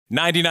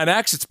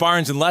99X, it's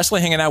Barnes and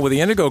Leslie hanging out with the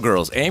Indigo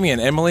Girls. Amy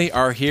and Emily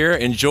are here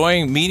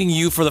enjoying meeting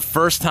you for the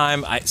first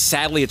time.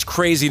 Sadly, it's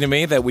crazy to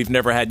me that we've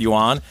never had you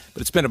on,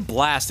 but it's been a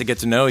blast to get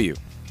to know you.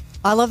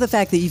 I love the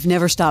fact that you've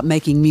never stopped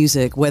making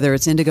music, whether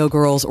it's Indigo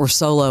Girls or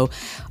solo.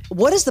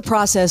 What is the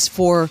process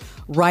for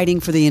writing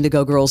for the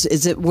Indigo Girls?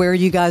 Is it where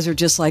you guys are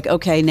just like,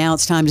 okay, now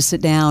it's time to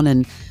sit down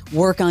and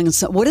work on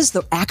something? What is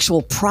the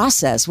actual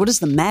process? What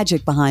is the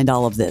magic behind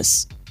all of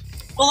this?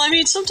 Well, I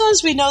mean,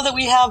 sometimes we know that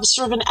we have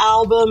sort of an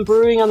album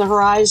brewing on the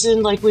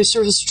horizon, like we're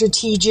sort of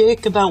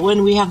strategic about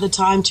when we have the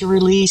time to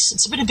release.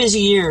 It's been a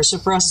busy year, so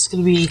for us it's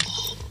going to be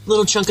a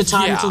little chunk of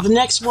time until the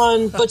next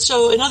one. But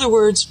so, in other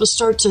words, we'll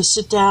start to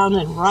sit down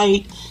and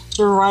write,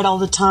 sort of write all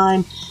the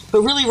time.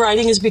 But really,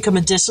 writing has become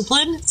a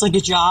discipline. It's like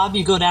a job.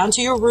 You go down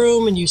to your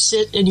room and you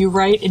sit and you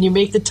write and you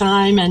make the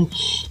time and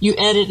you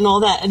edit and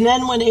all that. And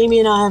then when Amy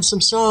and I have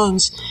some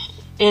songs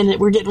and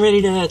we're getting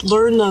ready to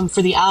learn them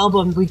for the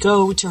album, we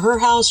go to her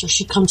house or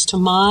she comes to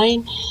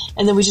mine,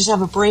 and then we just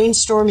have a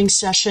brainstorming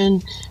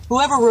session.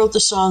 Whoever wrote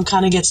the song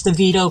kind of gets the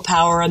veto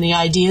power on the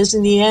ideas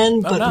in the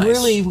end. But nice.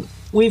 Really,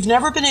 we've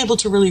never been able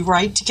to really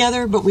write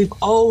together, but we've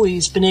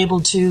always been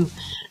able to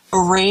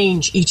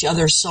arrange each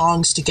other's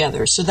songs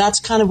together. So that's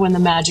kind of when the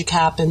magic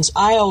happens.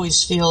 I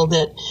always feel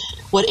that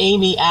what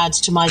Amy adds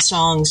to my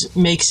songs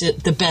makes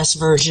it the best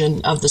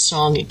version of the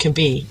song it can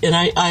be. And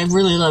I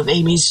really love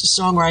Amy's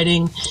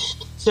songwriting.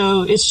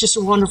 So it's just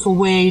a wonderful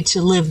way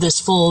to live this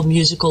full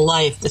musical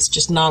life that's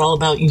just not all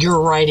about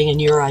your writing and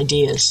your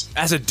ideas.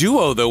 As a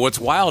duo, though, what's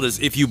wild is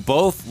if you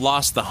both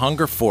lost the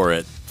hunger for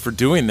it, for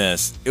doing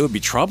this, it would be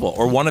trouble.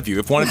 Or one of you.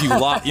 If one of you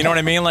lost, you know what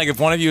I mean? Like if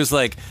one of you is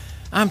like,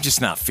 I'm just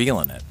not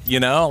feeling it,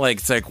 you know? Like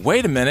it's like,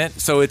 wait a minute.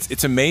 So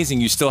it's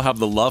amazing you still have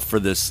the love for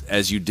this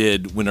as you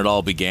did when it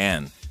all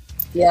began.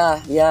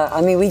 Yeah. I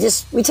mean,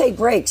 we take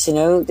breaks, you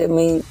know? I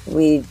mean,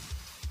 we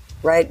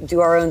do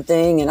our own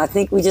thing, and I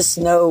think we just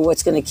know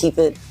what's going to keep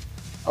it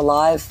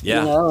alive, you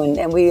know,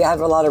 and we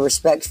have a lot of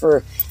respect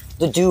for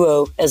the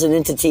duo as an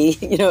entity,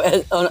 you know,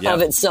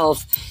 of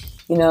itself,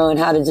 you know, and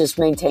how to just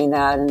maintain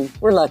that. And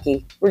we're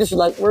lucky.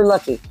 We're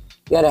lucky. You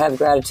got to have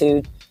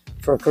gratitude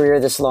for a career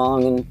this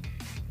long. And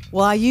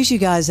well, I use you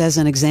guys as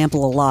an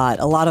example a lot.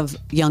 A lot of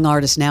young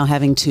artists now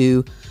having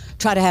to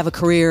try to have a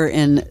career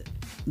in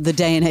the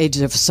day and age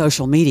of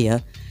social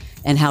media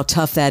and how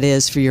tough that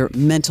is for your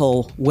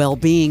mental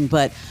well-being.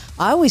 But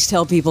I always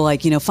tell people,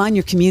 like, you know, find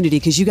your community,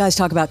 because you guys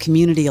talk about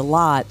community a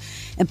lot,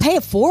 and pay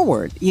it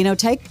forward. You know,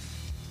 take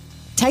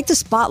the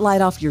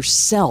spotlight off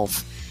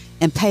yourself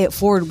and pay it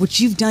forward,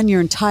 which you've done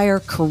your entire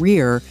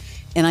career.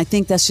 And I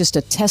think that's just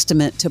a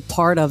testament to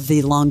part of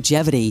the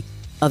longevity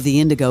of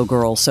the Indigo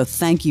Girls. So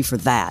thank you for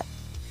that.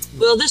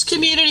 Well, this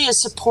community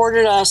has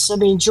supported us. I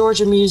mean,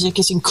 Georgia music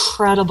is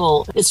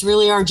incredible. It's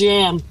really our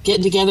jam,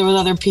 getting together with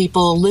other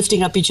people,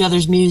 lifting up each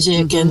other's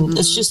music. And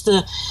it's just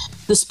the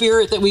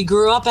spirit that we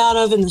grew up out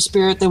of, and the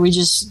spirit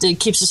that it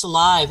keeps us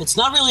alive. It's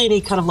not really any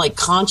kind of like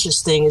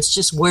conscious thing. It's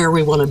just where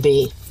we want to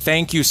be.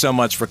 Thank you so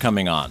much for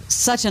coming on.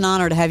 Such an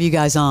honor to have you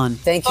guys on.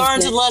 Thank you.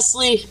 Barnes and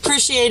Leslie,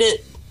 appreciate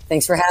it.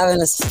 Thanks for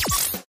having us.